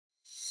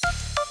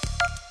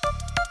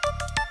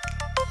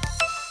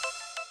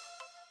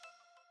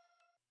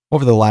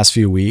Over the last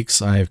few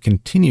weeks, I've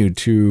continued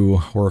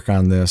to work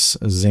on this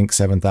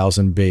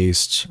Zynq-7000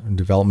 based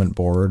development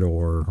board,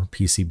 or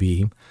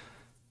PCB.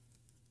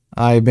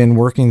 I've been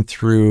working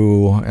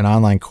through an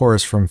online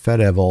course from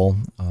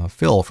FedEval.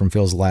 Phil from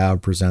Phil's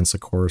Lab presents a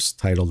course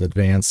titled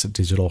Advanced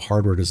Digital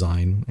Hardware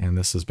Design, and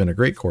this has been a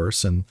great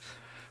course and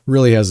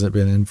really it's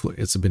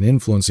been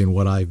influencing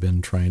what I've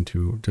been trying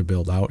to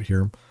build out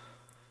here.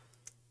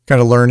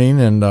 Kind of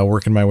learning and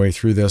working my way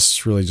through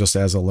this really just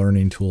as a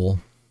learning tool.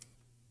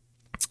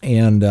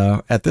 And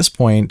at this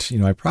point,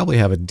 I probably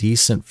have a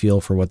decent feel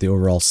for what the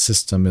overall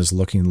system is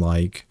looking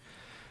like.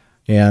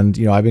 And,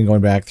 I've been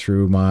going back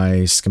through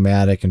my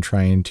schematic and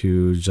trying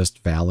to just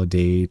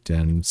validate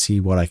and see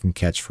what I can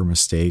catch for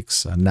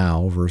mistakes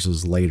now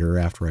versus later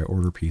after I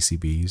order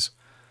PCBs.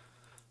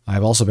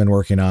 I've also been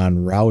working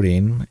on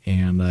routing,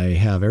 and I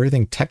have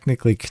everything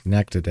technically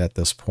connected at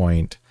this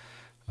point.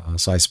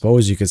 So I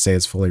suppose you could say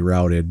it's fully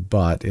routed,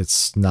 but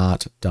it's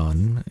not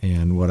done.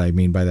 And what I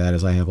mean by that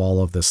is I have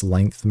all of this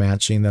length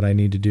matching that I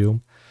need to do,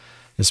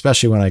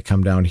 especially when I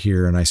come down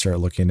here and I start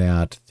looking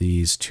at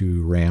these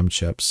two RAM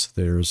chips.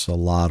 There's a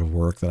lot of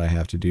work that I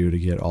have to do to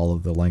get all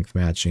of the length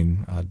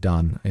matching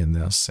done in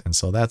this. And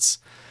so that's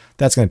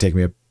going to take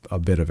me a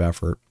bit of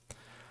effort,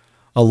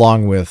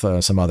 along with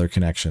some other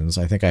connections.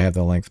 I think I have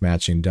the length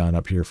matching done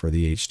up here for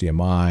the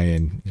HDMI,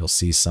 and you'll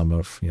see some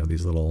of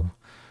these little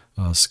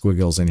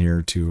squiggles in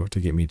here to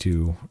get me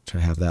to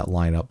have that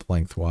line up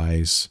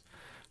lengthwise.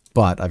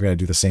 But I've got to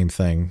do the same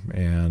thing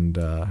and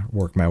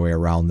work my way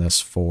around this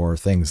for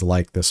things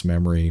like this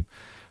memory.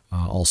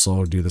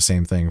 Also do the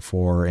same thing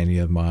for any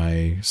of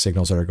my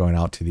signals that are going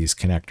out to these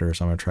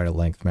connectors. I'm going to try to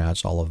length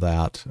match all of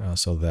that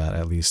so that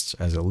at least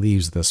as it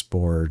leaves this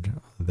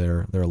board,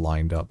 they're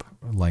lined up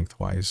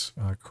lengthwise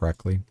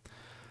correctly.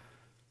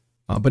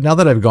 But now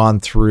that I've gone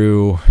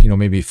through,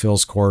 maybe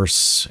Phil's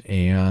course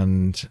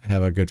and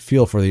have a good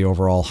feel for the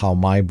overall how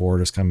my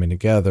board is coming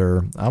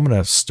together, I'm going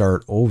to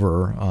start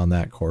over on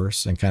that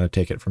course and kind of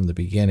take it from the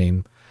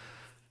beginning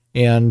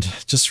and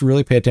just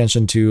really pay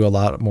attention to a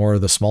lot more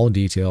of the small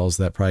details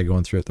that probably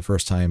going through it the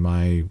first time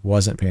I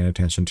wasn't paying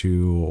attention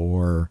to,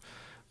 or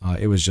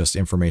it was just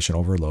information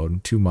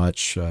overload, too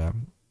much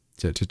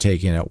to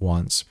take in at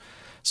once.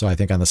 So I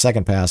think on the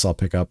second pass, I'll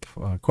pick up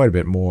quite a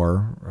bit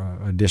more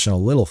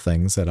additional little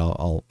things that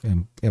I'll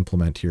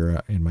implement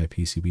here in my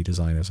PCB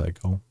design as I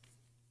go.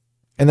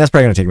 And that's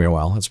probably going to take me a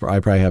while.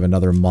 I probably have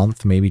another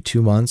month, maybe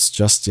 2 months,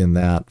 just in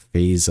that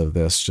phase of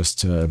this, just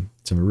to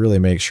really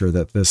make sure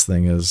that this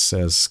thing is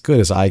as good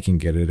as I can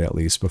get it, at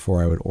least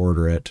before I would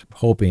order it,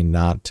 hoping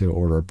not to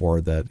order a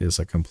board that is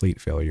a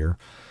complete failure,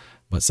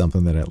 but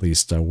something that at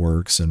least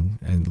works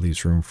and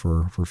leaves room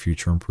for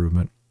future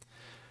improvement.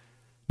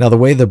 Now, the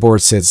way the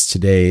board sits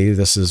today,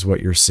 this is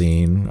what you're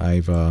seeing.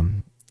 I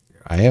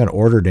haven't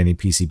ordered any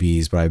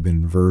PCBs, but I've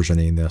been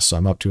versioning this. So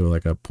I'm up to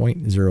like a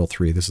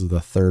 0.03. This is the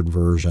third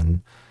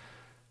version.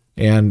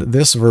 And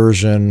this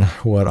version,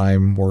 what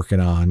I'm working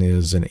on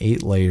is an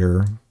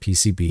 8-layer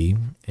PCB.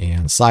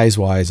 And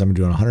size-wise, I'm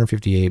doing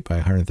 158 by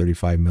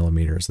 135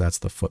 millimeters. That's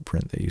the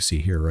footprint that you see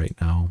here right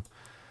now.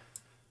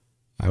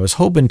 I was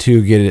hoping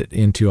to get it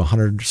into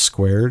 100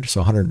 squared,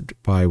 so 100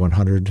 by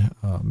 100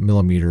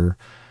 millimeter.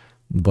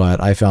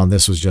 But I found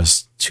this was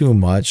just too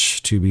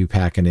much to be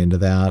packing into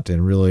that.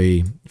 And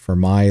really, for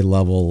my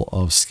level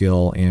of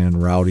skill in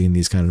routing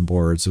these kind of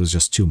boards, it was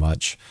just too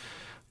much,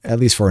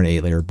 at least for an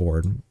 8-layer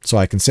board. So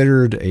I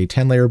considered a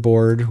 10-layer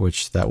board,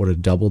 which that would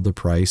have doubled the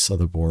price of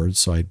the board.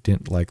 So I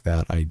didn't like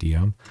that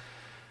idea.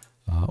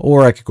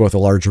 Or I could go with a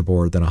larger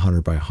board than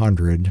 100 by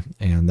 100.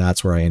 And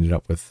that's where I ended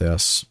up with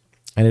this.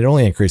 And it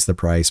only increased the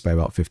price by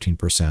about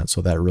 15%.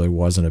 So that really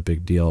wasn't a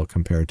big deal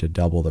compared to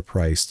double the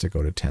price to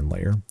go to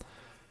 10-layer.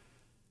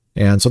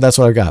 And so that's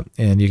what I've got.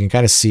 And you can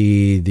kind of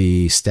see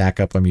the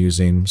stack up I'm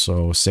using.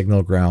 So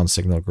signal, ground,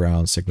 signal,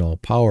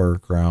 power,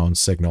 ground,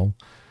 signal.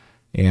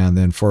 And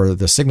then for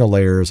the signal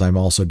layers, I'm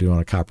also doing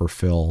a copper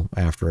fill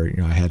after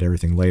I had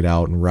everything laid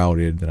out and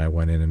routed. Then I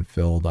went in and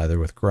filled either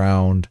with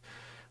ground.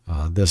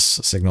 This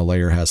signal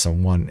layer has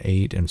some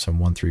 1.8 and some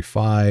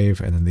 1.35.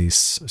 And then these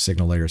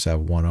signal layers have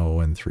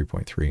 1.0 and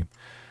 3.3.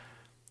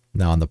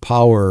 Now on the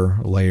power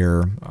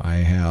layer, I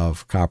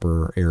have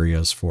copper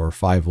areas for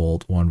 5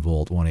 volt, 1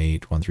 volt, 1.8,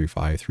 1.35,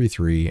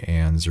 3.3,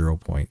 and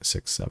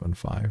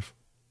 0.675.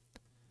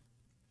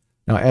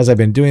 Now as I've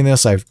been doing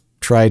this, I've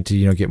tried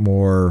to get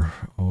more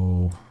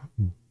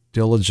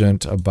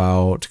diligent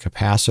about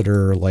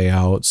capacitor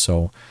layout.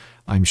 So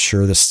I'm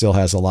sure this still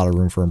has a lot of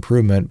room for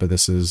improvement, but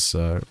this is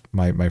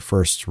my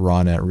first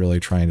run at really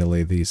trying to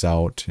lay these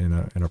out in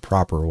a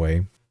proper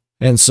way.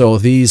 And so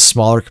these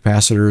smaller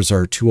capacitors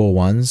are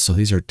 201s, so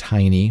these are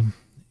tiny.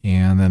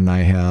 And then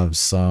I have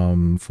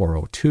some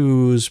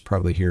 402s,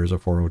 probably here's a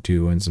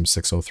 402, and some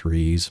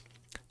 603s.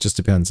 Just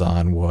depends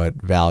on what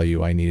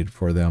value I needed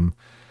for them.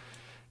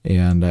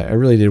 And I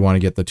really did want to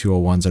get the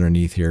 201s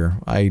underneath here.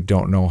 I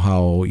don't know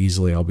how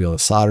easily I'll be able to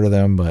solder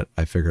them, but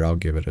I figured I'll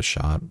give it a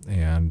shot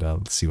and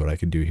see what I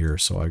could do here.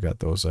 So I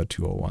got those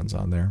 201s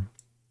on there.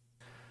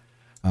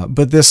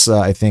 But this,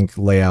 I think,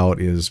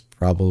 layout is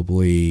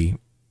probably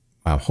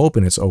I'm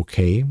hoping it's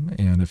okay.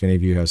 And if any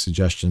of you have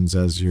suggestions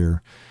as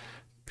you're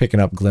picking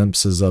up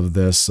glimpses of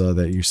this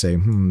that you say,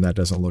 that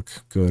doesn't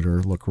look good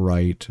or look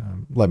right,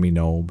 let me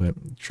know.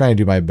 But trying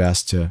to do my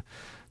best to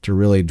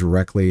really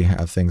directly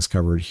have things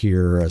covered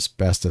here as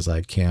best as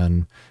I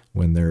can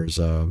when there's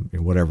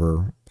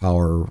whatever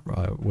power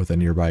with a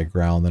nearby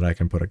ground that I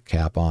can put a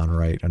cap on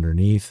right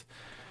underneath,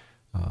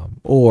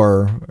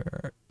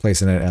 or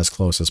placing it as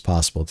close as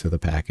possible to the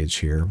package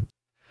here.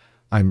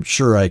 I'm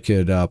sure I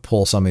could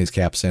pull some of these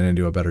caps in and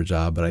do a better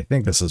job, but I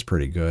think this is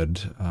pretty good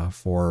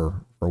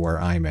for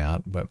where I'm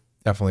at. But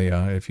definitely,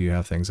 if you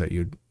have things that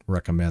you'd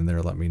recommend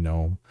there, let me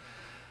know.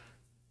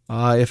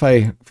 If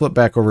I flip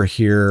back over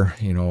here,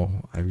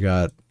 I've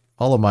got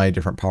all of my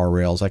different power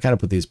rails. I kind of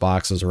put these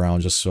boxes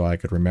around just so I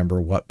could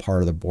remember what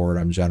part of the board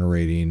I'm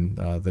generating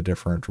the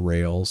different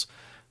rails.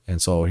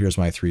 And so here's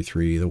my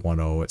 3.3, the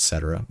 1.0,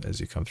 etc. as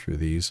you come through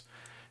these.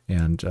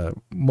 And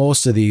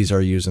most of these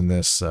are using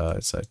this,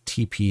 it's a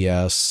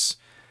TPS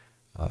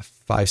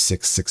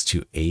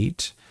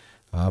 56628.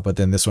 But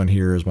then this one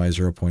here is my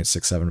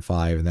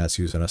 0.675, and that's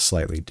using a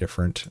slightly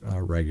different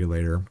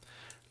regulator.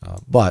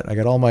 But I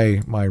got all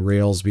my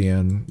rails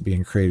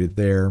being created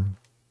there.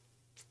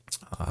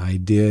 I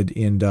did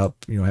end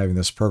up, having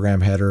this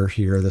program header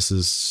here. This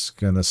is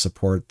going to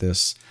support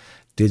this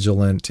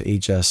Digilent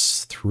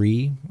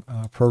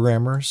HS3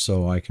 programmer,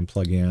 so I can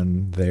plug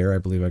in there. I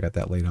believe I got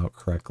that laid out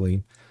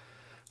correctly.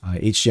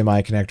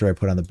 HDMI connector I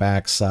put on the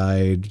back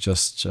side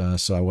just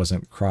so I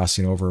wasn't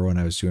crossing over when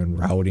I was doing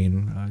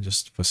routing,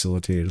 just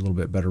facilitated a little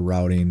bit better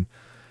routing.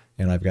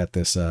 And I've got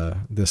this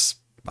this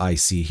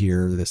IC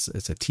here. It's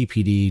a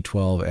TPD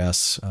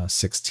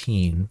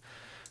 12S16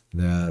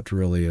 that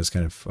really is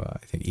kind of I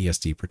think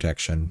ESD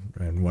protection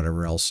and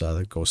whatever else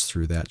that goes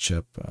through that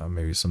chip.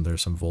 Maybe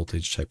there's some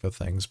voltage type of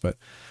things, but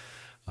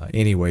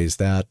anyways,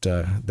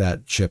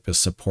 that chip is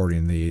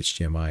supporting the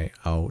HDMI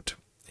out.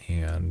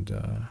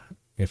 And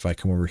if I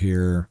come over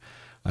here,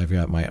 I've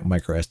got my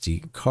micro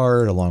SD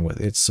card along with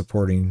its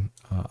supporting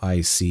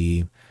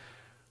IC.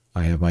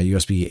 I have my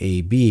USB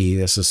AB.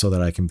 This is so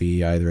that I can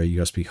be either a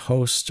USB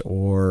host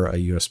or a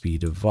USB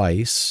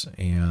device,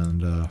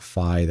 and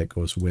PHY that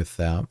goes with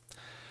that.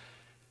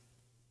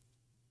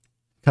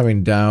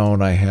 Coming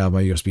down, I have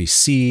my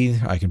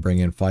USB-C. I can bring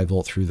in 5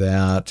 volt through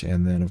that,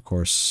 and then of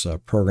course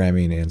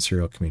programming and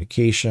serial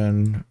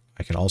communication.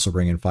 I can also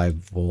bring in 5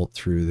 volt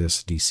through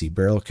this DC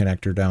barrel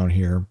connector down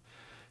here.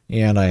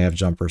 And I have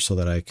jumpers so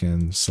that I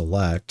can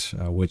select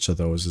which of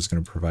those is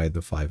going to provide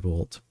the 5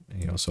 volt.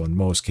 So in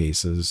most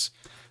cases,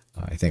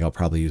 I think I'll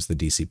probably use the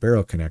DC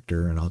barrel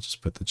connector, and I'll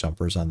just put the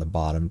jumpers on the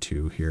bottom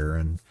two here,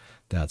 and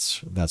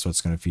that's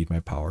what's going to feed my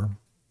power.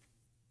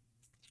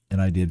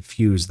 And I did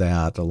fuse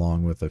that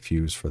along with a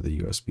fuse for the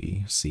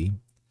USB-C.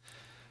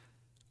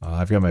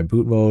 I've got my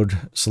boot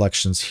mode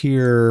selections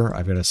here.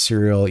 I've got a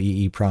serial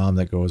EEPROM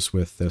that goes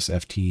with this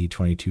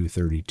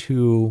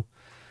FT2232.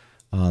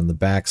 On the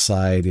back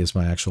side is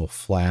my actual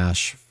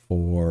flash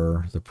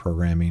for the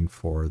programming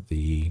for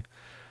the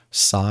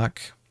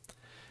SOC.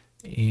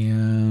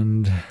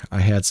 And I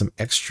had some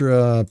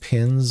extra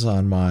pins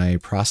on my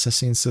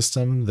processing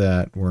system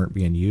that weren't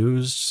being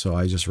used, so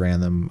I just ran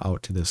them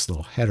out to this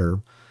little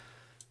header.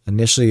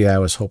 Initially, I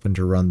was hoping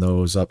to run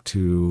those up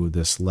to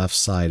this left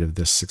side of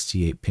this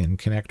 68 pin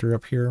connector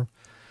up here.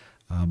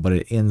 But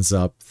it ends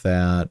up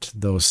that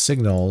those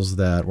signals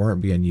that weren't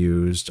being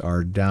used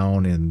are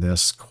down in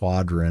this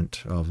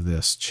quadrant of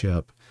this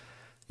chip.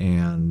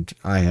 And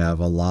I have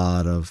a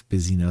lot of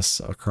busyness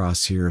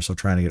across here, so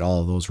trying to get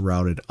all of those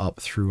routed up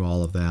through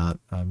all of that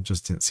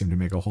just didn't seem to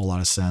make a whole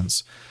lot of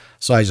sense.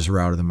 So I just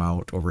routed them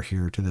out over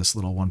here to this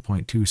little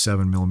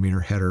 1.27 millimeter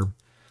header.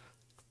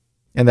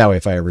 And that way,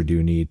 if I ever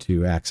do need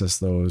to access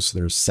those,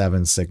 there's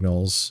 7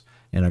 signals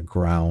and a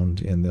ground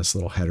in this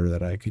little header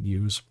that I could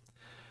use.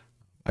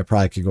 I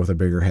probably could go with a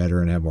bigger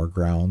header and have more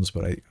grounds,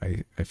 but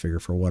I figure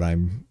for what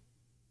I'm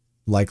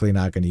likely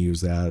not going to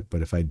use that,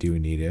 but if I do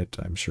need it,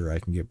 I'm sure I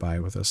can get by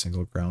with a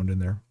single ground in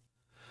there.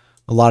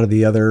 A lot of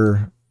the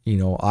other,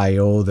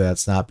 I/O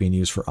that's not being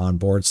used for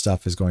onboard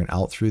stuff is going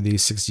out through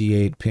these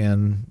 68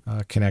 pin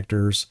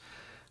connectors,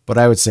 but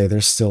I would say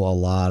there's still a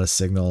lot of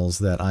signals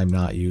that I'm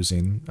not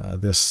using.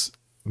 This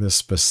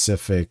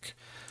specific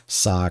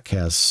SOC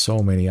has so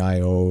many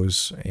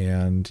I/Os,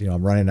 and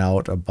I'm running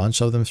out a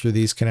bunch of them through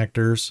these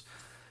connectors.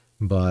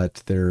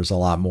 But there's a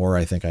lot more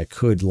I think I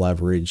could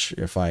leverage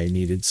if I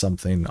needed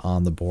something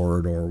on the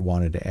board or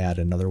wanted to add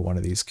another one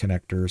of these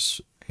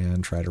connectors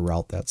and try to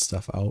route that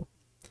stuff out.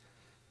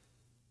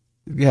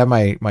 You have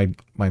my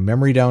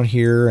memory down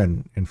here,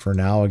 and for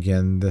now,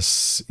 again,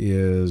 this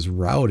is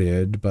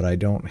routed, but I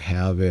don't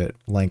have it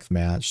length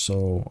matched,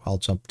 so I'll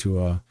jump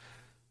to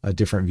a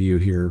different view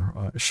here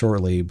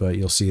shortly, but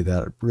you'll see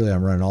that really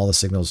I'm running all the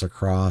signals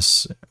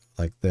across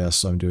like this.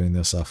 So I'm doing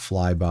this a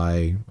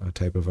flyby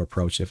type of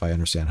approach if I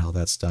understand how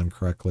that's done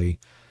correctly.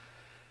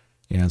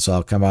 And so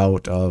I'll come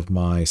out of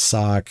my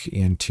SOC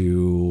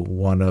into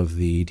one of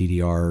the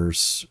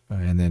DDRs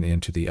and then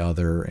into the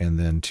other and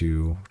then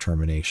to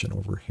termination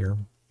over here.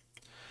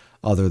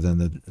 other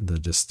than the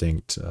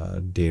distinct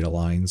data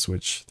lines,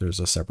 which there's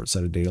a separate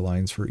set of data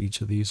lines for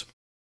each of these.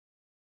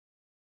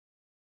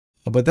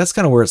 But that's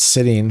kind of where it's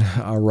sitting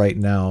right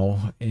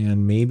now,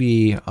 and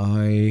maybe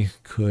I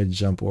could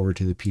jump over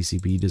to the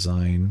PCB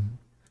design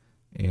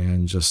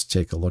and just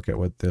take a look at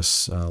what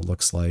this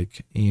looks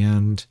like.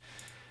 And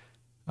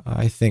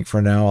I think for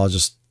now I'll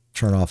just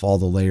turn off all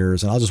the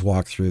layers, and I'll just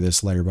walk through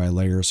this layer by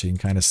layer so you can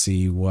kind of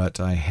see what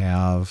I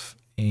have.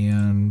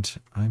 And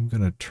I'm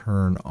going to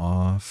turn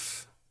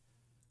off,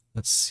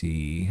 let's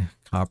see,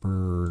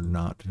 copper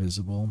not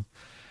visible.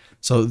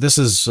 So this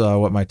is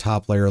what my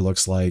top layer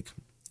looks like.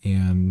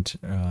 And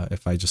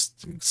if I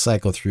just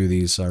cycle through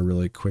these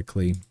really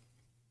quickly.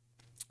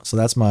 So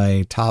that's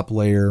my top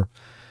layer.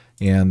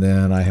 And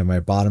then I have my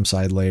bottom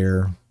side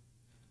layer.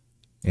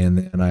 And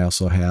then I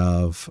also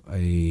have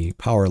a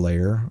power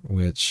layer,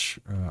 which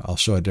I'll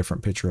show a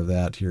different picture of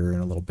that here in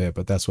a little bit.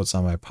 But that's what's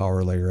on my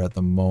power layer at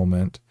the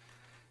moment.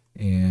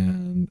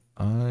 And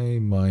I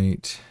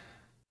might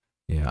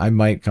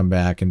come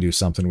back and do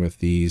something with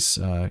these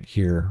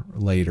here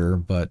later.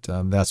 But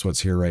that's what's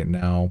here right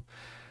now.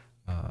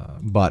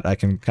 But I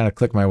can kind of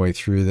click my way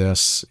through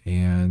this,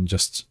 and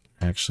just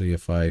actually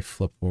if I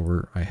flip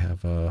over, I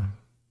have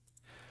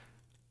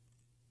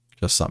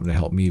just something to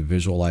help me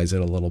visualize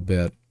it a little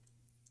bit.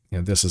 You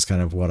know, this is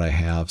kind of what I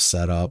have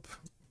set up.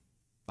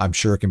 I'm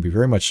sure it can be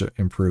very much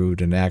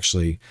improved, and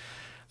actually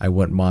I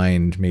wouldn't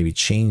mind maybe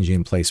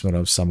changing placement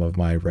of some of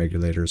my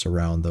regulators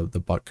around the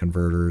buck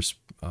converters,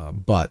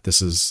 but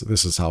this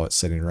is how it's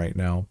sitting right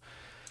now.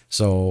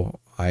 So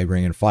I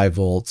bring in 5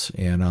 volt,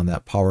 and on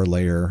that power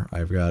layer,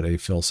 I've got a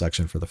fill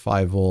section for the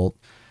 5 volt.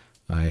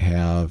 I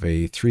have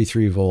a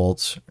 3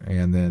 volt,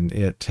 and then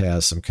it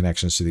has some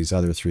connections to these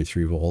other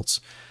 3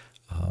 volts.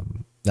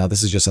 Now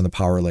this is just on the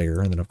power layer,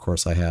 and then of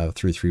course I have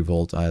 3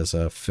 volt as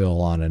a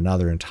fill on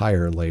another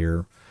entire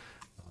layer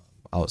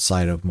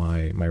outside of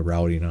my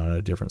routing on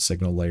a different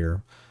signal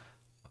layer.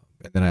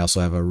 And then I also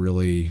have a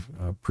really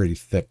pretty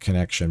thick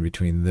connection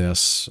between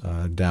this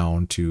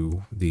down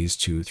to these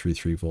two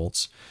 3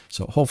 volts.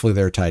 So hopefully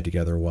they're tied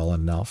together well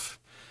enough.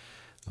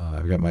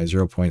 I've got my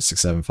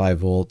 0.675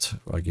 volt,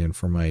 again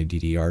for my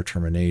DDR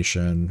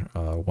termination,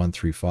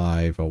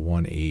 135, a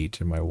 18,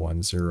 and my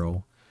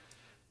 10.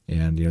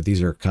 And you know,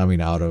 these are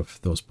coming out of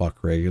those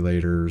buck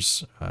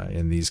regulators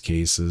in these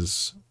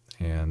cases.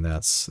 And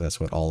that's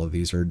what all of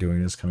these are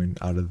doing, is coming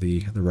out of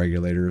the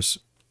regulators,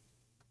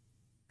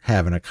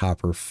 having a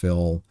copper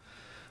fill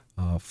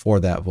for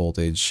that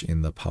voltage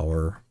in the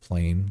power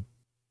plane.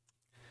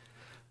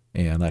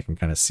 And I can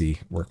kind of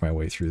work my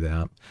way through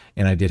that.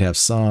 And I did have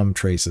some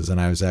traces,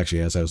 and I was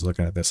actually, as I was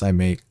looking at this, I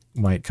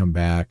might come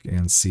back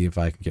and see if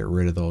I can get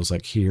rid of those.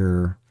 Like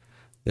here,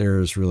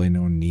 there's really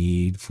no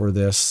need for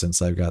this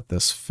since I've got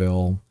this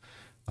fill.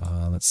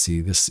 Let's see,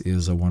 this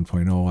is a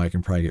 1.0. I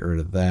can probably get rid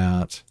of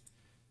that.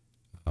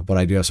 But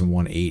I do have some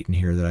 1.8 in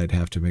here that I'd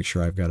have to make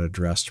sure I've got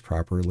addressed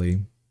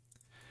properly.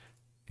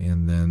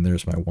 And then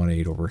there's my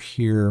 1.8 over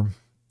here,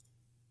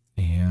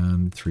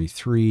 and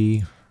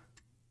 3.3,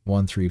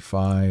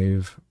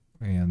 1.35,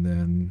 and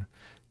then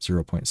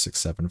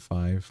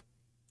 0.675.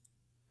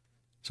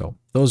 So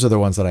those are the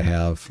ones that I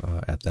have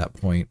at that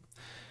point.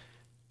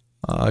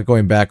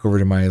 Going back over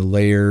to my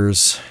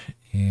layers,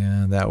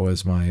 and that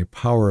was my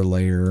power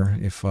layer.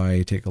 If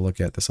I take a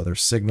look at this other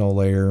signal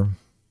layer,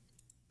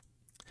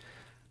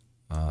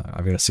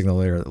 I've got a signal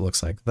layer that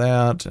looks like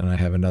that, and I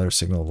have another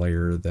signal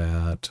layer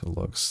that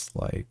looks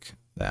like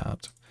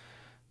that.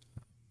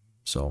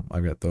 So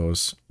I've got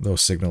those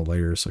signal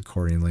layers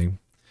accordingly.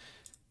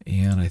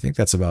 And I think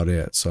that's about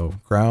it. So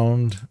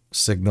ground,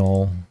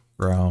 signal,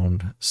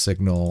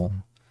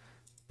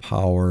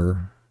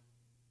 power.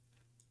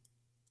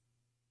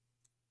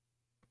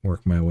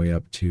 Work my way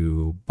up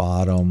to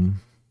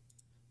bottom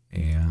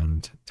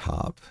and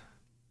top.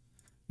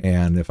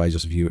 And if I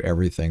just view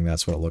everything,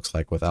 that's what it looks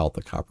like without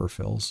the copper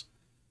fills.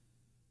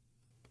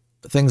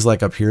 Things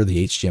like up here,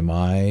 the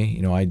HDMI,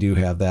 you know, I do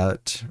have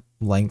that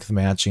length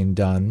matching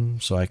done.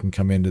 So I can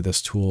come into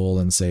this tool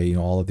and say, you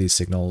know, all of these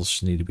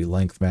signals need to be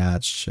length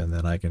matched. And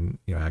then I can,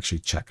 you know, actually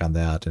check on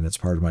that. And it's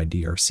part of my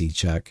DRC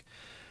check.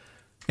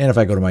 And if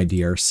I go to my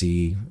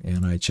DRC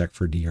and I check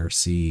for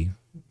DRC,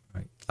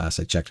 last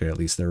I checked it, at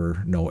least there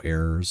were no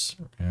errors.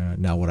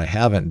 Now what I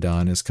haven't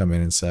done is come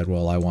in and said,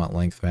 well, I want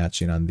length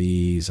matching on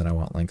these, and I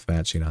want length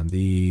matching on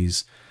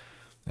these,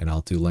 and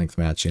I'll do length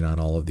matching on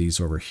all of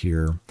these over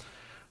here.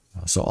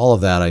 So all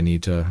of that I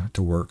need to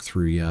work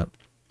through yet.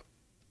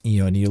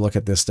 You know, and you look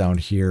at this down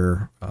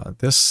here,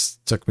 this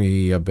took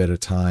me a bit of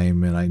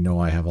time, and I know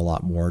I have a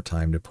lot more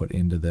time to put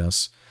into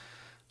this,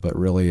 but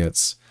really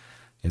it's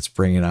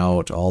bringing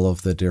out all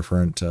of the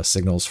different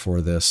signals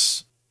for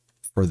this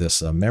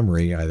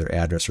memory, either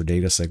address or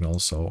data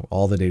signals. So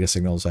all the data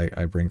signals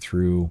I bring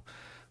through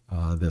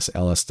this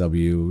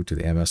LSW to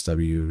the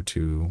MSW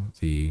to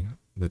the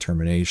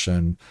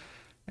termination,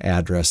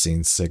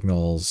 addressing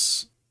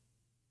signals.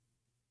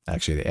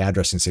 Actually, the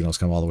addressing signals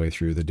come all the way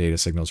through. The data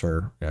signals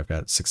are, I've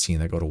got 16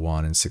 that go to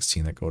one and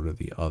 16 that go to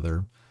the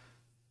other.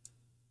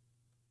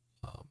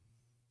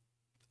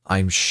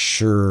 I'm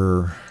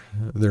sure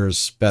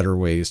there's better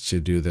ways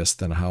to do this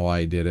than how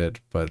I did it,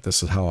 but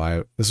this was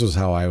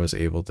how I was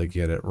able to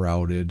get it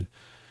routed.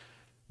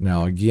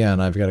 Now again,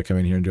 I've got to come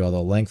in here and do all the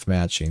length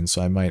matching,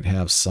 so I might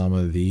have some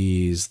of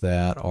these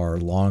that are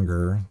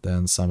longer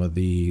than some of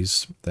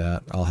these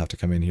that I'll have to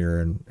come in here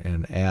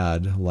and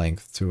add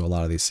length to a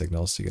lot of these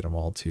signals to get them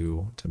all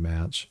to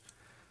match.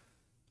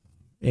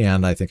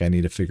 And I think I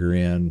need to figure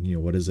in,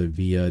 what does a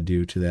via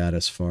do to that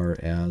as far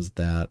as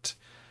that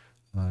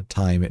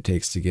time it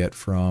takes to get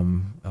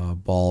from a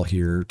ball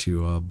here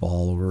to a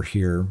ball over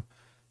here.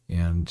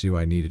 And do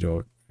I need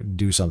to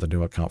do something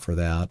to account for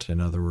that? In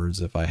other words,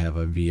 if I have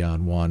a via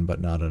on one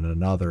but not on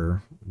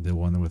another, the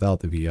one without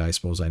the via, I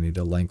suppose I need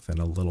to lengthen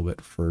a little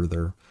bit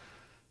further.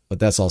 But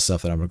that's all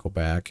stuff that I'm going to go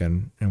back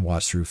and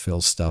watch through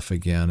Phil's stuff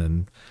again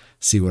and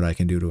see what I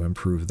can do to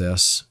improve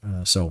this.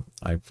 So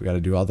I've got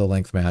to do all the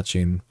length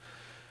matching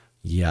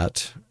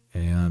yet,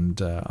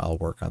 and I'll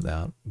work on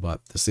that.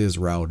 But this is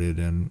routed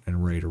and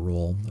ready to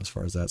roll as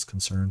far as that's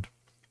concerned.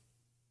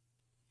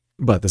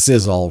 But this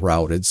is all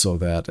routed so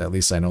that at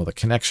least I know the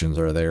connections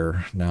are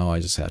there. Now I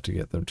just have to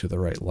get them to the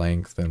right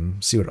length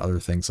and see what other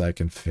things I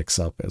can fix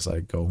up as I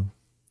go.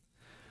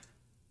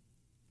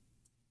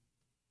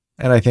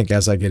 And I think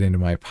as I get into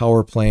my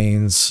power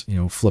planes,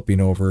 flipping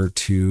over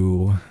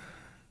to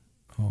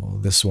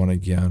this one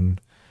again,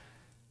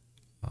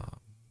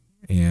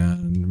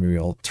 and maybe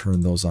I'll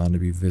turn those on to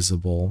be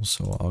visible.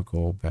 So I'll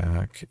go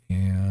back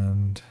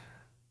and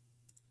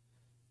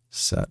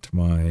set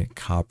my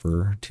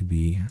copper to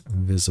be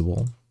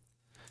visible.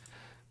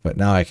 But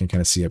now I can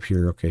kind of see up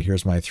here, okay,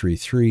 here's my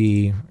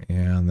 3-3,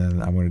 and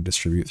then I'm going to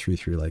distribute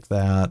 3-3 like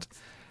that.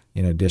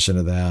 In addition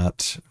to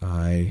that,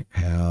 I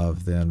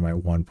have then my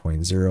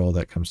 1.0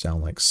 that comes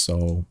down like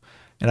so.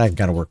 And I've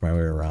got to work my way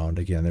around.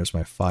 Again, there's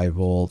my 5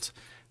 volt.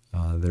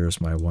 There's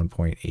my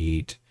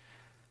 1.8.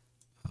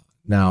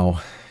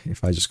 Now,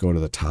 if I just go to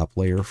the top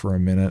layer for a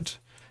minute,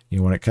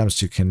 when it comes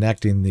to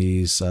connecting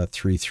these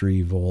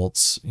 3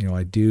 volts,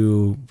 I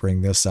do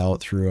bring this out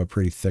through a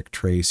pretty thick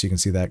trace. You can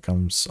see that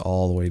comes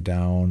all the way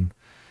down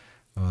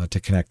to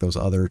connect those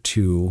other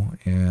two,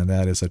 and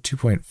that is a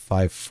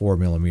 2.54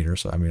 millimeter.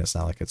 So I mean, it's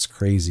not like it's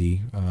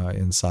crazy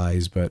in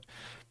size, but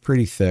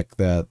pretty thick.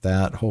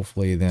 That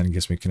hopefully then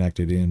gets me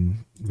connected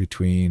in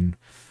between.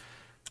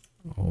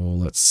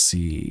 Let's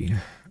see,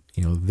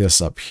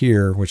 this up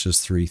here, which is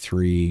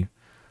 3-3,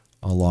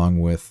 along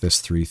with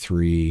this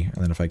 3-3,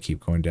 and then if I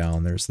keep going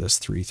down, there's this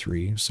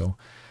 3-3. So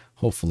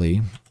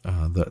hopefully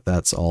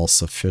that's all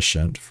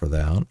sufficient for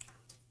that.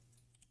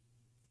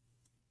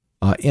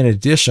 In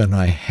addition,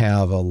 I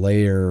have a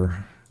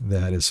layer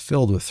that is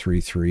filled with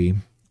 3-3,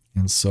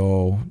 and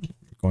so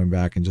going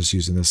back and just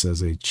using this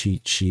as a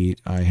cheat sheet,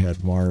 I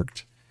had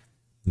marked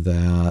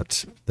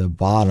that the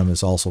bottom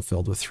is also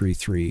filled with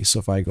 3-3. So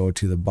if I go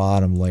to the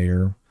bottom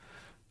layer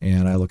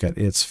and I look at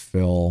its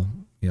fill,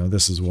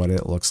 this is what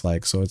it looks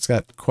like. So it's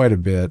got quite a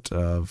bit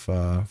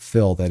of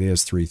fill that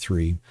is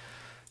 3-3.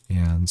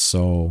 And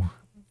so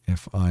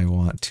if I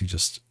want to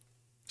just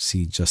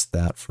see just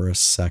that for a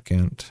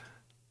second,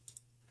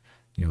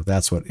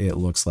 that's what it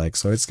looks like.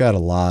 So it's got a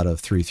lot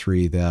of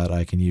 3-3 that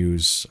I can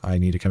use. I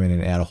need to come in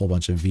and add a whole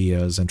bunch of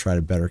vias and try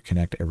to better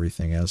connect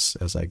everything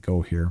as I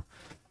go here.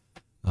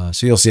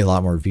 So you'll see a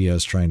lot more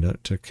vias trying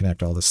to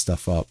connect all this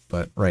stuff up.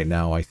 But right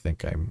now I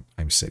think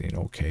I'm sitting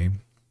okay.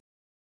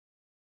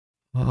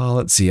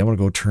 Let's see, I'm going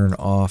to go turn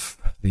off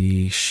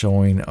the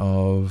showing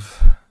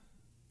of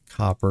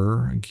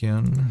copper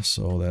again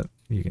so that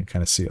you can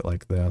kind of see it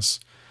like this.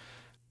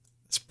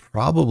 It's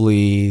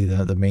probably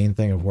the main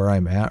thing of where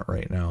I'm at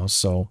right now.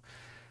 So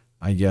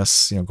I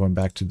guess, going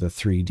back to the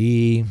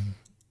 3D,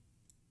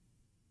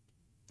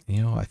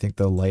 I think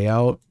the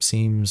layout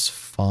seems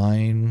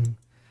fine.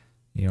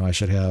 I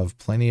should have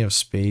plenty of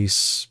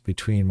space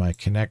between my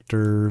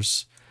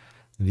connectors.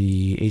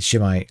 The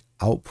HDMI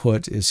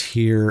output is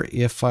here.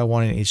 If I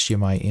want an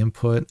HDMI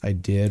input, I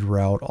did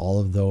route all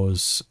of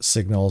those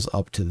signals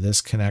up to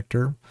this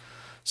connector.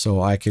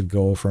 So I could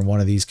go from one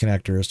of these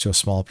connectors to a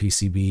small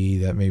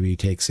PCB that maybe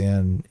takes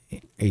in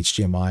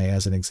HDMI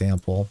as an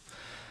example.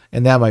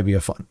 And that might be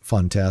a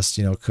fun test.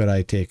 Could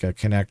I take a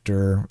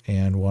connector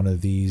and one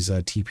of these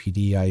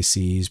TPD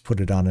ICs, put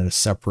it on a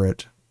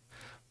separate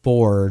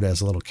board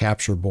as a little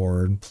capture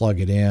board, plug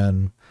it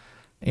in,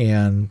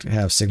 and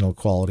have signal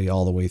quality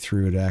all the way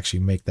through to actually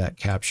make that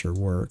capture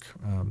work.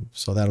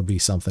 So that'll be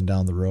something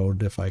down the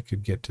road if I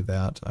could get to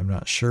that. I'm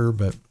not sure,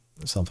 but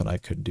something I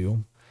could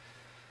do.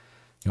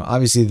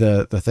 Obviously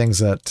the things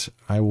that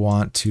I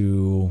want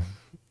to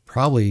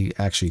probably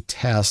actually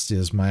test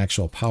is my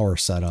actual power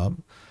setup.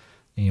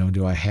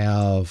 Do I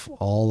have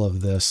all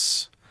of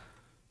this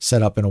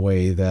set up in a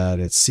way that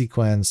it's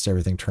sequenced,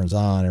 everything turns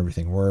on,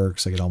 everything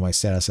works, I get all my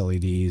status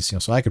LEDs,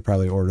 so I could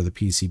probably order the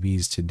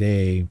PCBs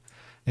today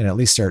and at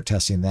least start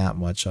testing that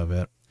much of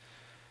it.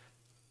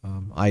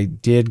 I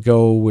did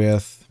go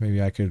with,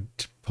 maybe I could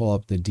pull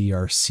up the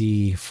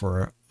DRC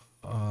for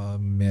a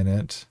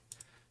minute,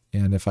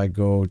 and if I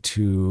go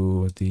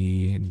to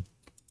the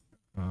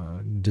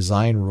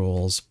design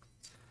rules,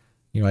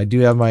 I do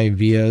have my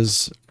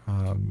vias.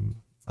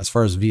 As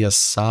far as via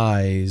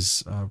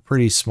size,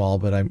 pretty small,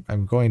 but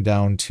I'm going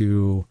down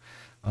to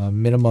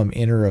minimum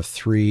inner of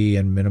 3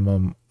 and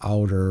minimum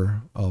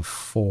outer of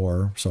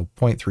 4, so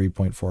 0.3,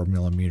 0.4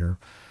 millimeter.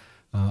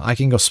 I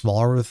can go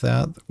smaller with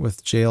that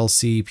with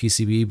JLC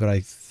PCB, but I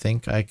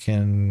think I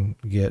can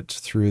get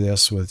through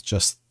this with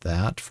just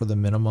that for the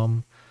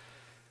minimum.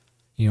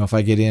 If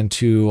I get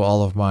into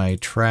all of my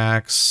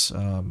tracks,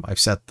 I've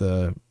set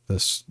the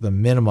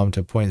minimum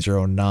to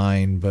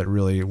 0.09, but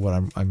really what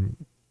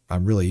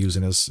I'm really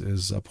using is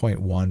a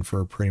 0.1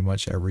 for pretty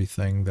much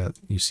everything that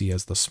you see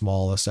as the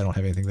smallest. I don't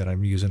have anything that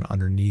I'm using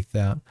underneath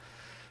that.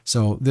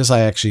 So this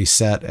I actually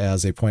set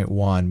as a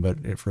 0.1,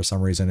 but for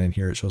some reason in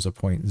here it shows a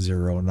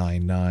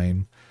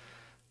 0.099.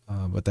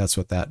 But that's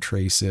what that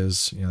trace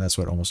is. That's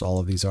what almost all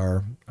of these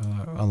are,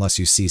 unless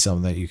you see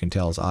something that you can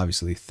tell is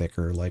obviously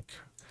thicker, like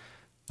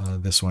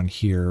this one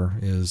here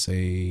is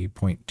a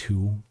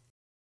 0.2.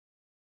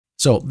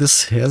 So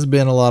this has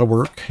been a lot of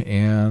work,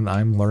 and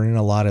I'm learning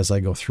a lot as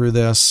I go through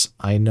this.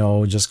 I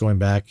know just going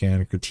back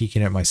and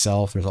critiquing it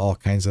myself, there's all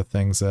kinds of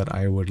things that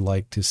I would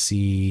like to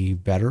see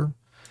better,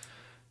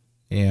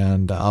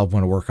 and I'll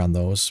want to work on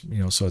those.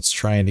 So it's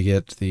trying to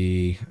get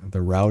the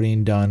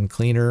routing done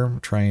cleaner,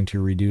 trying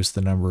to reduce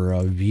the number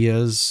of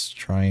vias,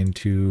 trying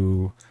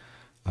to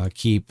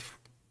keep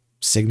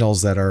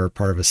signals that are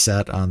part of a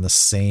set on the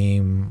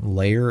same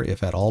layer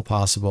if at all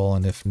possible,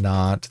 and if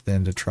not,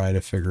 then to try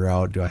to figure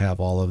out, do I have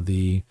all of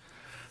the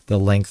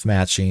length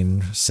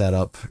matching set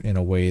up in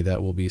a way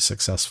that will be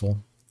successful.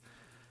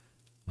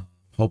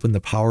 Hoping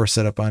the power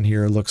setup on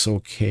here looks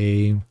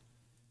okay,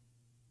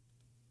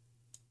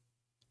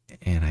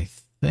 and I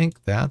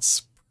think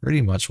that's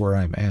pretty much where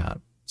I'm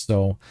at.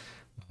 So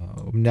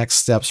next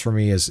steps for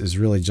me is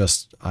really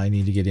just I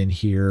need to get in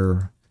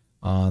here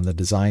on the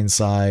design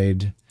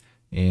side,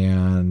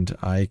 and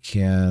I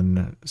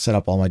can set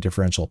up all my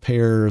differential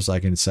pairs.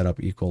 I can set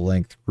up equal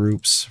length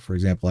groups. For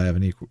example, I have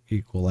an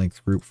equal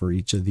length group for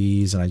each of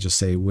these, and I just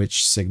say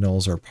which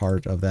signals are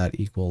part of that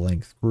equal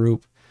length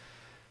group.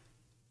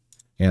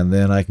 And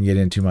then I can get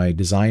into my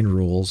design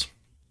rules.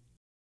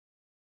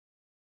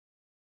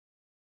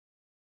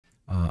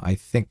 I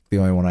think the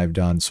only one I've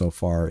done so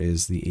far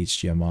is the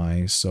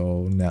HDMI.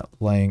 So net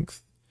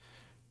length.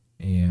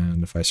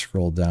 And if I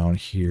scroll down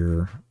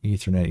here,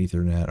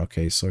 Ethernet.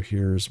 Okay, so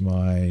here's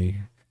my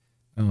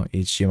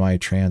HDMI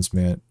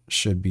transmit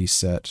should be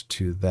set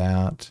to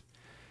that.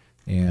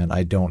 And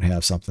I don't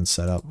have something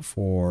set up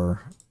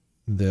for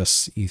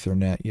this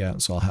Ethernet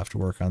yet, so I'll have to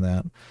work on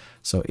that.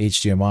 So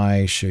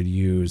HDMI should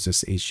use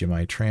this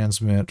HDMI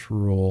transmit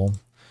rule.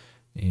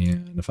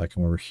 And if I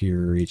come over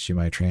here,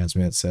 HDMI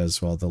transmit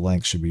says, well, the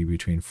length should be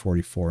between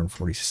 44 and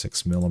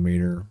 46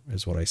 millimeter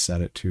is what I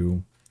set it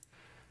to.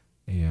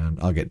 And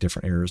I'll get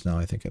different errors now,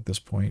 I think, at this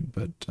point.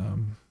 But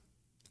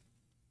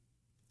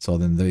so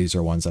then these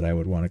are ones that I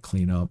would want to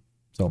clean up.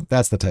 So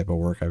that's the type of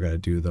work I've got to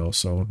do, though.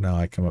 So now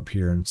I come up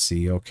here and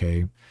see,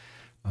 okay,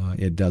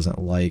 it doesn't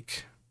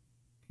like,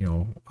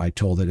 I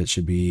told it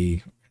should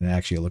be, and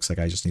actually it looks like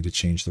I just need to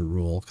change the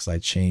rule because I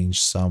changed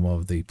some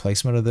of the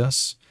placement of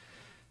this.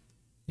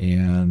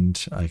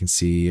 And I can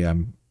see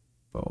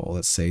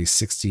let's say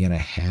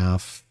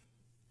 60.5.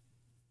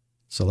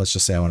 So let's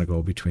just say I want to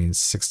go between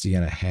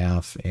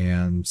 60.5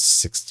 and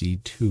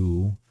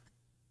 62.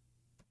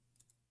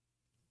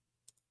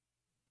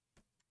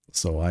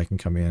 So I can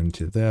come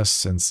into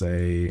this and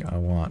say I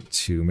want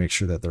to make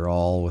sure that they're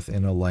all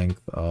within a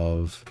length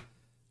of,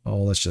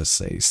 let's just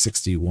say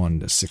 61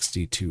 to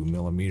 62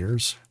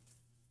 millimeters.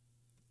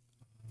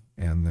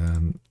 And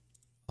then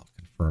I'll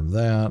confirm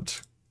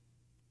that.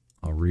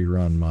 I'll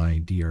rerun my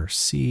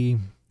DRC.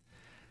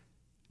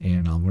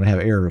 And I'm going to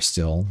have error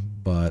still,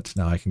 but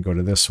now I can go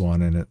to this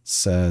one and it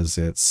says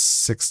it's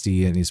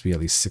 60. It needs to be at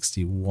least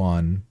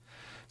 61.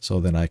 So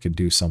then I could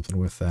do something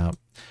with that.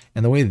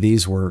 And the way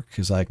these work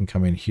is I can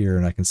come in here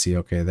and I can see,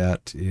 okay,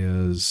 that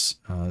is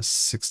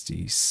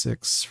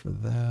 66 for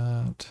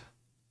that.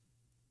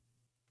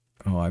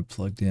 Oh, I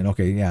plugged in.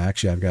 Okay, yeah,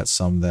 actually I've got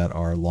some that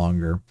are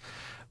longer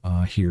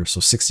here.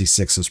 So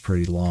 66 is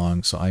pretty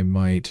long. So I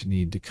might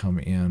need to come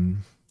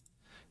in.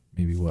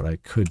 Maybe what I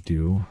could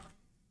do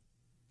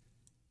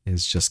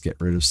is just get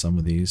rid of some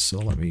of these. So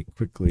let me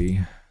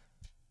quickly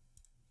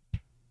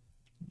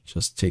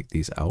just take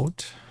these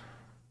out.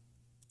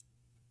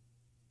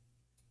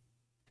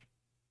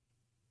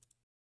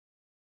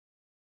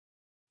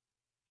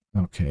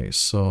 Okay,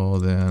 so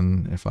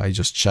then if I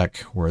just check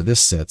where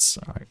this sits,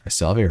 I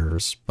still have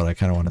errors, but I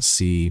kind of want to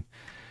see.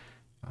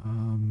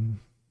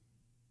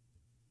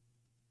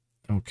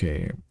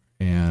 Okay,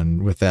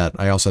 and with that,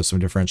 I also have some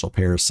differential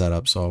pairs set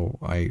up, so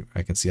I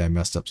can see I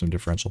messed up some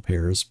differential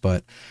pairs,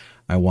 but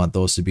I want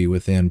those to be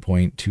within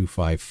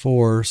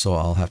 0.254, so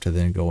I'll have to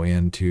then go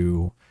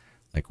into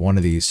like one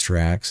of these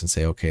tracks and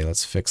say, okay,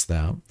 let's fix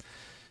that.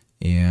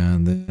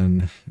 And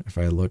then if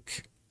I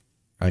look,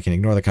 I can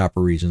ignore the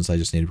copper regions, I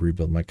just need to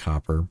rebuild my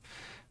copper.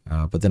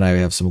 But then I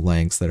have some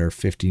lengths that are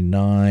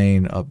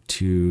 59 up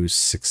to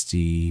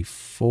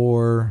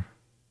 64.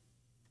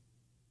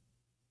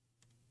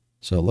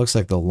 So it looks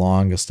like the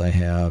longest I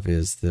have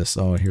is this.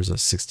 Oh, here's a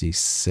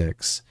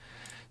 66.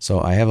 So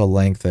I have a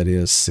length that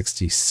is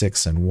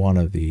 66 in one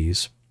of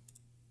these.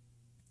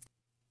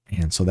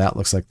 And so that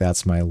looks like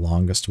that's my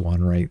longest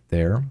one right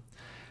there.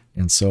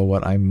 And so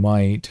what I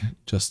might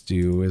just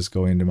do is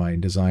go into my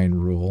design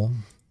rule,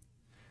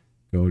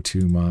 go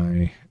to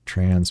my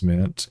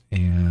transmit,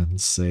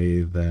 and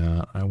say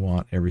that I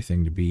want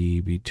everything to be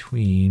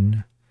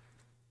between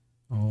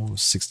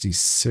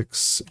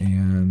 66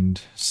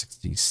 and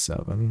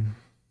 67.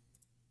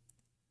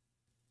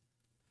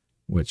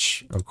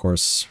 Which, of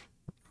course,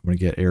 I'm going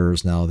to get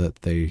errors now that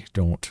they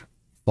don't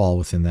fall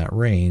within that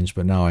range,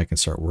 but now I can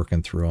start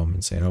working through them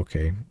and saying,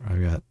 okay,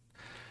 I've got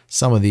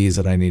some of these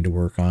that I need to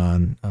work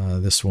on.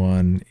 This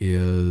one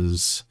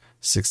is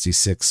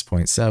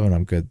 66.7.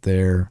 I'm good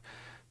there.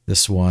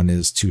 This one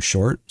is too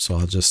short, so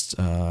I'll just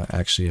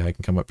actually I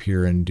can come up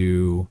here and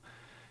do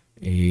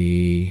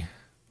a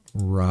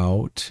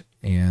route,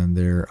 and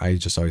there I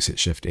just always hit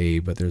Shift A,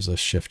 but there's a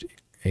Shift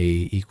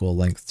A equal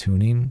length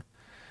tuning,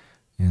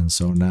 and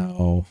so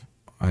now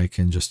I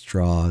can just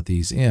draw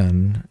these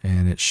in,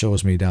 and it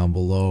shows me down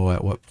below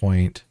at what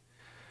point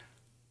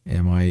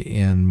am I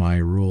in my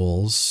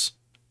rules.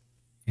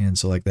 And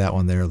so like that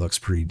one there looks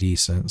pretty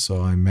decent.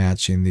 So I'm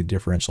matching the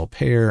differential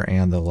pair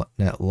and the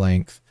net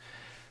length.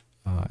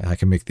 I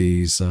can make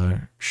these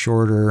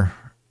shorter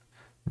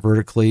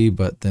vertically,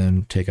 but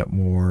then take up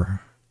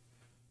more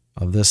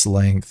of this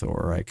length,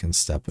 or I can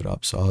step it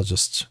up. So I'll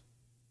just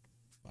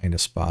find a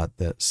spot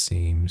that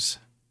seems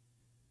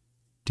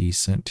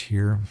decent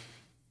here.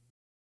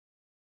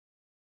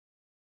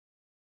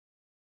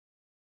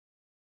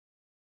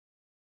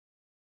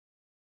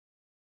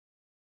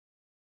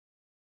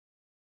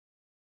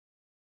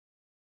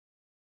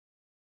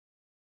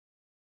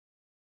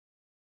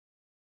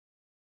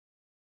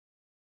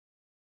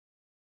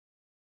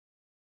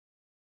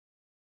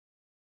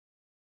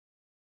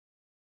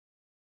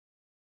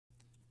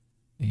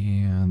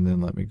 And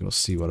then let me go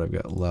see what I've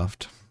got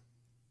left.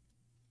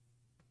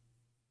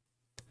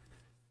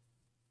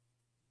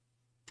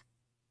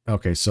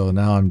 Okay, so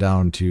now I'm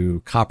down to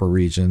copper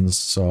regions.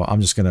 So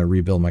I'm just going to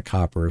rebuild my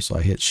copper. So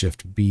I hit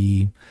Shift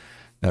B.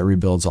 That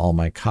rebuilds all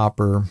my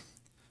copper.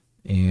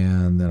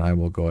 And then I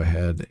will go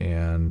ahead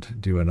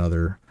and do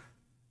another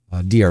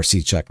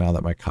DRC check now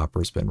that my copper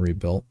has been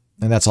rebuilt.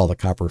 And that's all the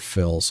copper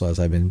fill. So as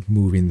I've been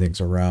moving things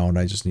around,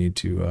 I just need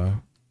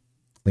to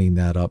clean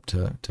that up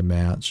to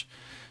match.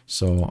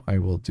 So I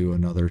will do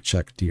another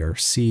check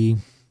DRC.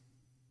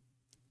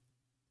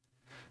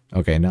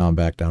 Okay, now I'm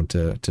back down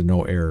to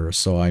no errors.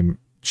 So I'm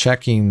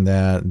checking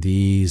that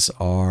these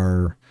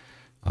are,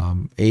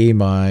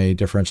 my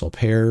differential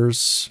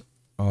pairs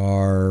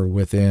are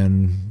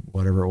within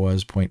whatever it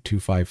was,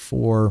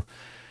 0.254,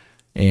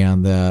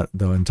 and that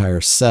the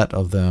entire set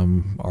of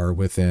them are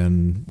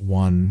within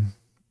 1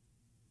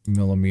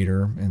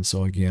 millimeter. And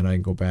so again, I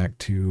can go back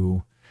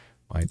to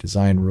my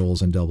design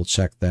rules and double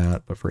check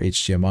that. But for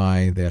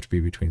HDMI, they have to be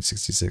between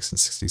 66 and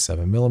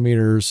 67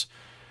 millimeters.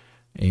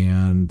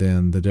 And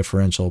then the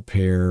differential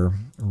pair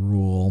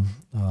rule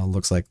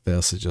looks like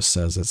this. It just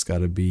says it's got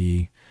to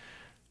be,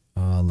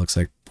 looks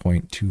like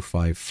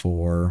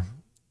 0.254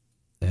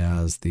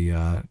 as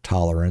the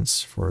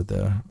tolerance for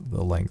the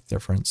length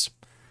difference.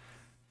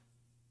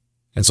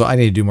 And so I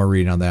need to do more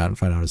reading on that and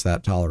find out, is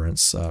that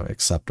tolerance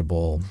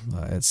acceptable,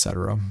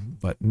 etc.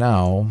 But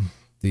now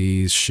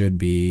these should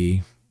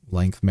be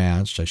length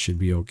matched. I should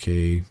be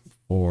okay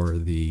for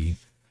the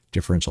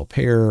differential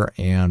pair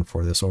and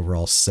for this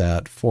overall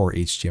set for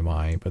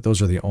HDMI, but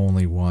those are the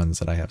only ones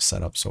that I have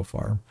set up so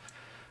far.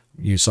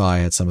 You saw I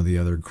had some of the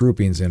other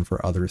groupings in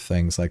for other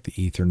things like the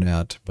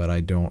Ethernet, but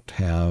I don't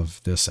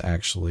have this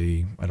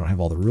actually, I don't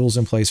have all the rules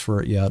in place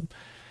for it yet,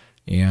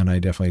 and I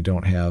definitely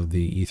don't have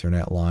the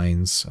Ethernet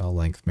lines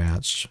length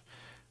matched.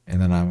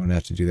 And then I'm going to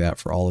have to do that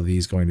for all of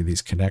these going to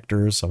these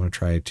connectors. So I'm going to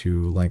try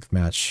to length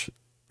match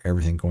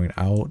everything going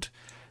out.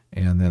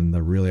 And then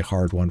the really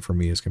hard one for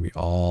me is going to be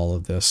all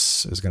of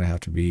this is going to have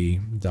to be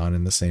done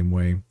in the same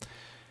way.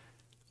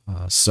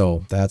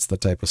 So that's the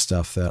type of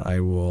stuff that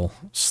I will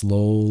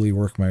slowly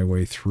work my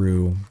way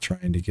through,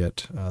 trying to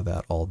get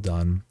that all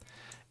done.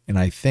 And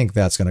I think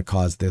that's going to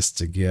cause this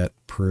to get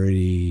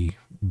pretty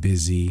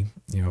busy.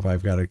 You know, if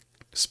I've got to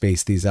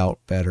space these out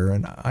better,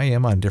 and I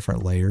am on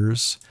different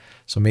layers,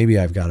 so maybe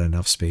I've got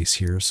enough space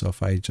here. So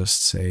if I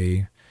just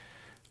say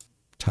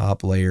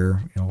top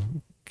layer, you know,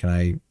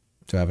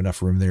 to have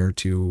enough room there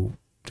to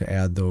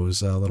add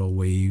those little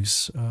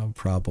waves.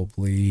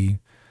 Probably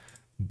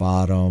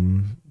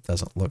bottom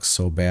doesn't look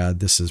so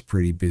bad. This is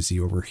pretty busy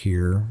over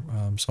here,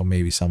 so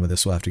maybe some of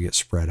this will have to get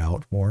spread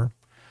out more.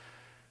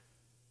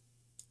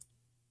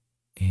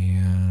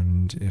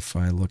 And if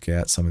I look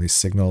at some of these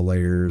signal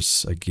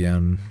layers,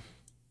 again,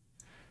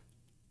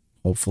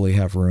 hopefully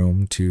have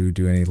room to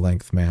do any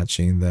length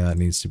matching that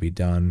needs to be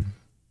done.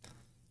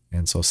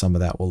 And so some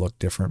of that will look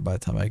different by the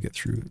time I get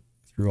through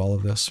all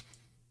of this.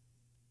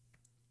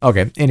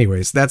 Okay,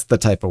 anyways, that's the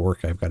type of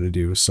work I've got to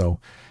do. So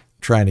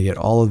trying to get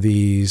all of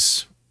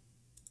these,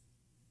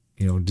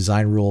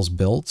 design rules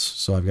built.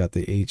 So I've got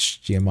the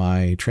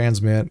HDMI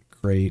transmit.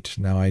 Great.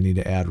 Now I need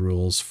to add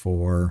rules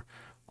for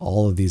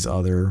all of these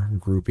other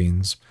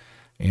groupings,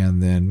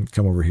 and then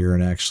come over here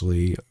and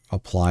actually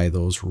apply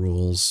those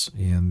rules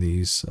in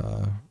these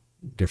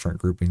different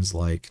groupings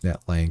like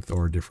net length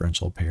or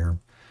differential pair,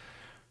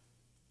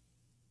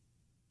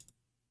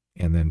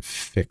 and then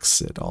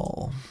fix it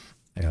all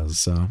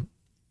as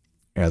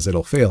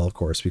it'll fail, of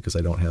course, because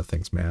I don't have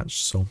things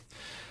matched. So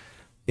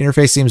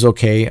interface seems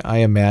okay. I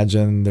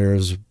imagine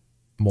there's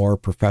more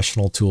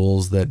professional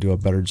tools that do a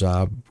better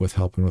job with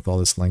helping with all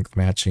this length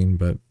matching,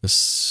 but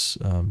this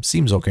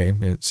seems okay.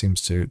 It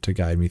seems to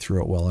guide me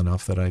through it well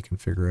enough that I can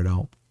figure it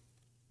out.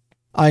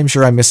 I'm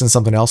sure I'm missing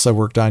something else I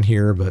worked on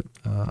here, but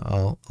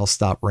I'll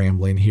stop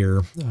rambling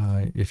here.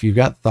 If you've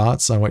got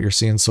thoughts on what you're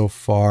seeing so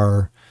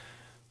far,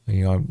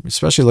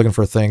 especially looking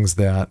for things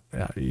that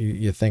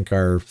you think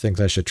are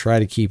things I should try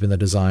to keep in the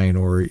design,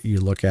 or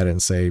you look at it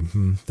and say,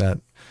 that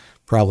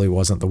probably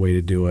wasn't the way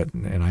to do it,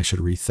 and I should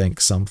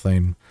rethink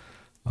something.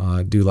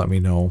 Do let me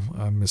know.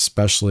 I'm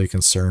especially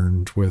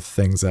concerned with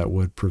things that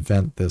would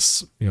prevent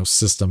this,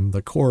 system,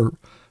 the core,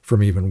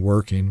 from even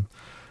working.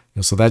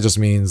 So that just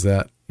means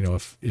that,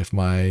 if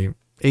my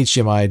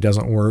HDMI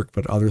doesn't work,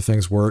 but other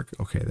things work,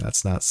 okay,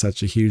 that's not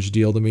such a huge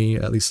deal to me,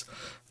 at least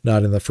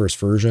not in the first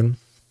version.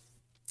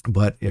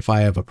 But if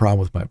I have a problem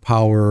with my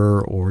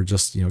power, or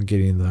just,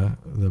 getting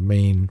the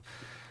main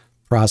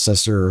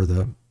processor,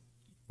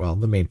 or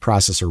the main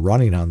processor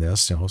running on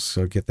this,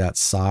 so get that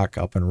sock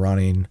up and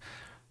running,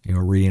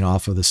 reading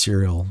off of the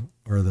serial,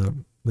 or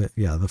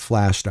the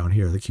flash down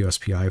here, the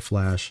QSPI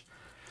flash.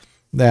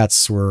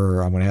 That's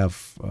where I'm going to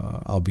have,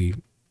 I'll be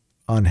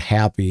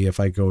unhappy if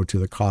I go to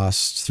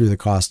through the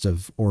cost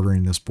of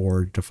ordering this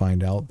board to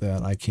find out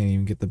that I can't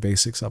even get the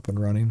basics up and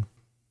running.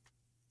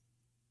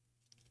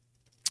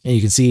 And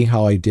you can see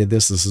how I did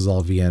this. This is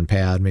all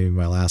VNPAD, maybe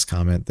my last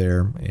comment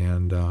there.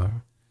 And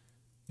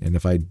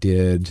if I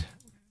did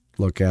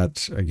look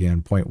at,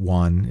 again,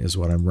 0.1 is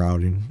what I'm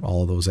routing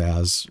all of those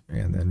as,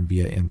 and then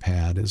via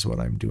InPAD is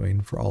what I'm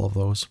doing for all of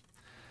those.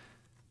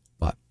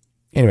 But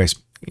anyways,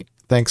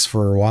 thanks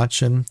for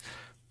watching.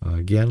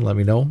 Again, let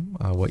me know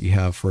what you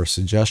have for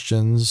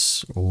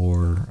suggestions,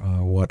 or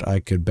what I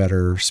could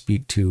better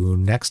speak to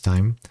next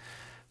time.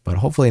 But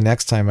hopefully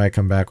next time I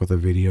come back with a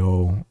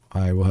video,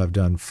 I will have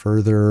done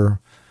further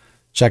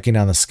checking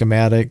on the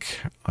schematic.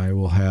 I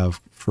will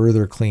have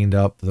further cleaned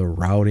up the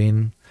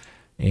routing,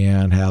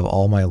 and have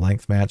all my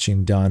length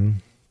matching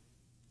done,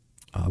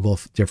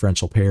 both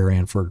differential pair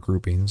and for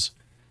groupings.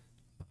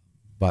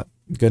 But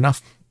good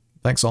enough.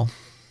 Thanks all.